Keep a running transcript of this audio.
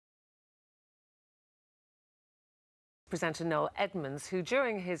presenter Noel Edmonds, who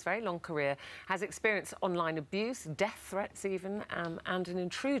during his very long career has experienced online abuse, death threats even, and an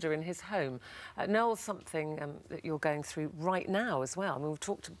intruder in his home. Noel's something that you're going through right now as well. I mean,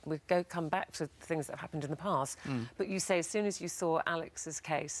 we'll come back to things that have happened in the past, but you say as soon as you saw Alex's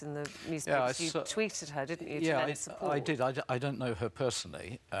case in the newspapers, you tweeted her, didn't you, to lend support? I did. I don't know her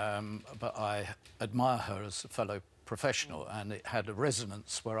personally, but I admire her as a fellow professional, and it had a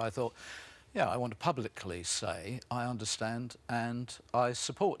resonance where I thought, yeah, I want to publicly say I understand and I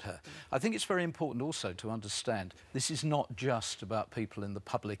support her. I think it's very important also to understand this is not just about people in the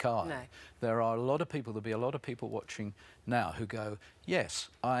public eye. No. There are a lot of people, there'll be a lot of people watching now who go, yes,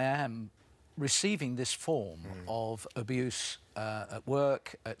 I am receiving this form of abuse at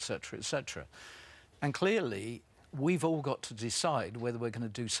work, etc., etc. And clearly, we've all got to decide whether we're going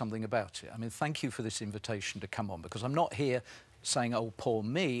to do something about it. I mean, thank you for this invitation to come on, because I'm not here saying, oh, poor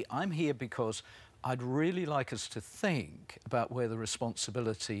me. I'm here because I'd really like us to think about where the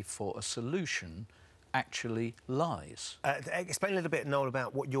responsibility for a solution actually lies. Explain a little bit, Noel,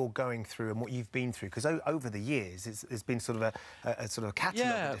 about what you're going through and what you've been through, because over the years it's been sort of a catalogue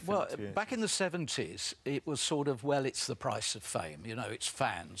of different experiences. Back in the 70s, it was sort of, well, it's the price of fame, you know, it's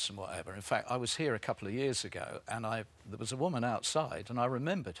fans and whatever. In fact, I was here a couple of years ago, and there was a woman outside, and I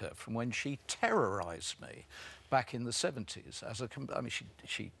remembered her from when she terrorised me back in the 70s. I mean,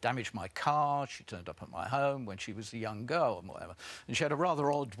 she damaged my car, she turned up at my home when she was a young girl and whatever, and she had a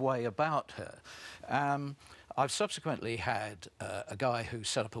rather odd way about her. I've subsequently had a guy who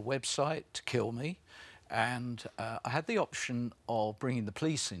set up a website to kill me, and I had the option of bringing the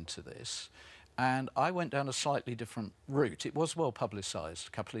police into this, and I went down a slightly different route. It was well publicised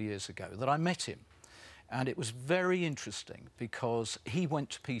a couple of years ago that I met him, and it was very interesting because he went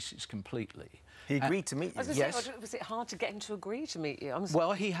to pieces completely. He agreed to meet you? I was going to say, was it hard to get him to agree to meet you?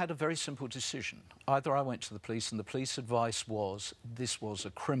 Well, he had a very simple decision. Either I went to the police, and the police advice was this was a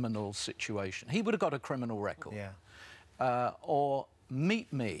criminal situation. He would have got a criminal record. Yeah. Or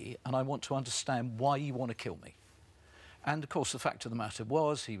meet me, and I want to understand why you want to kill me. And, of course, the fact of the matter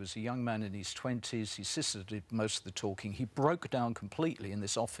was he was a young man in his 20s. His sister did most of the talking. He broke down completely in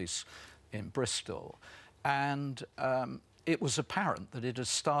this office in Bristol. And it was apparent that it had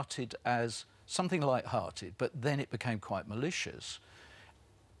started as something light-hearted, but then it became quite malicious.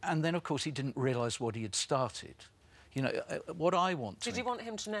 And then, of course, he didn't realise what he had started. You know, what I want to... Did you want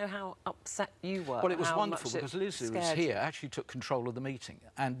him to know how upset you were? Well, it was wonderful, because Liz, who was here, actually took control of the meeting.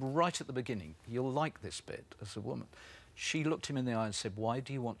 And right at the beginning, you'll like this bit as a woman, she looked him in the eye and said, "Why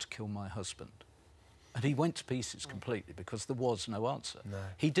do you want to kill my husband?" And he went to pieces completely, because there was no answer. No.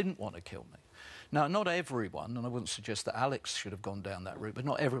 He didn't want to kill me. Now, not everyone, and I wouldn't suggest that Alex should have gone down that route, but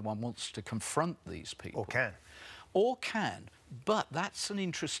not everyone wants to confront these people. Or can. Or can. But that's an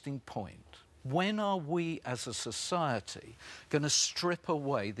interesting point. When are we, as a society, going to strip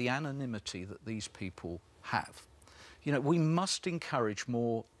away the anonymity that these people have? You know, we must encourage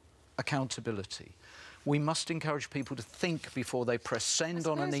more accountability. We must encourage people to think before they press send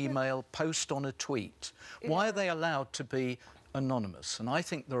on an email, post on a tweet. Yeah. Why are they allowed to be anonymous? And I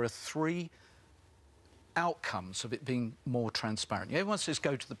think there are three outcomes of it being more transparent. Everyone says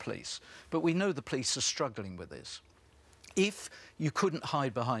go to the police, but we know the police are struggling with this. If you couldn't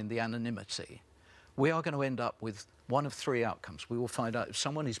hide behind the anonymity, we are going to end up with one of three outcomes. We will find out if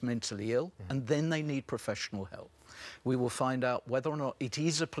someone is mentally ill, and then they need professional help. We will find out whether or not it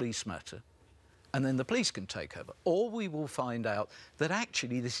is a police matter, and then the police can take over. Or we will find out that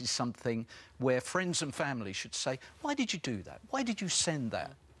actually this is something where friends and family should say, why did you do that? Why did you send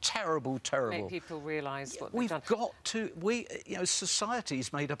that? Terrible, terrible. Make people realise what they've done. We've got to... you know, society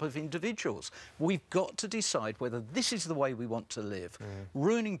is made up of individuals. We've got to decide whether this is the way we want to live,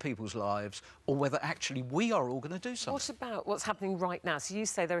 ruining people's lives, or whether actually we are all going to do something. What about what's happening right now? So you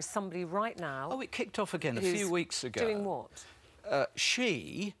say there is somebody right now... Oh, it kicked off again a few weeks ago. Doing what?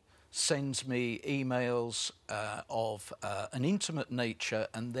 She sends me emails of an intimate nature,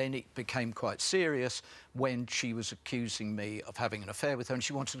 and then it became quite serious when she was accusing me of having an affair with her, and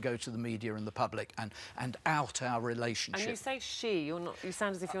she wanted to go to the media and the public and out our relationship. And you say she, you're not, you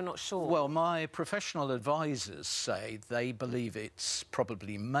sound as if you're not sure. Well, my professional advisors say they believe it's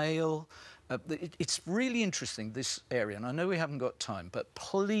probably male. It's really interesting, this area, and I know we haven't got time, but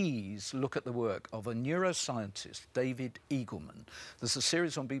please look at the work of a neuroscientist, David Eagleman. There's a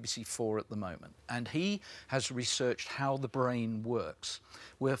series on BBC4 at the moment, and he has researched how the brain works.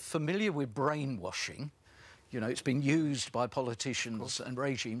 We're familiar with brainwashing. You know, it's been used by politicians and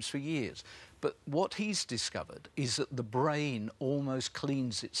regimes for years. But what he's discovered is that the brain almost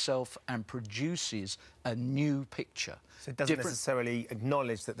cleans itself and produces a new picture. So it doesn't necessarily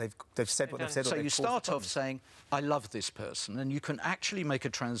acknowledge that they've said what they've said. So you start off saying, I love this person, and you can actually make a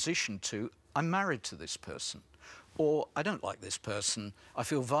transition to, I'm married to this person. Or, I don't like this person, I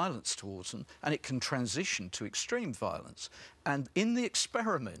feel violence towards them, and it can transition to extreme violence. And in the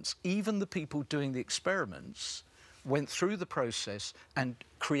experiments, even the people doing the experiments went through the process and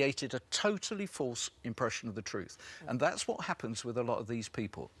created a totally false impression of the truth. And that's what happens with a lot of these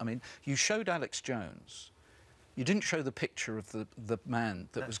people. I mean, you showed Alex Jones. You didn't show the picture of the man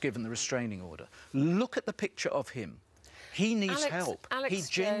that was given the restraining order. Look at the picture of him. He needs help. He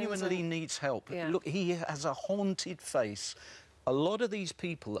genuinely needs help. Yeah. Look, he has a haunted face. A lot of these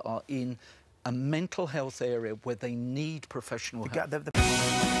people are in a mental health area where they need professional help.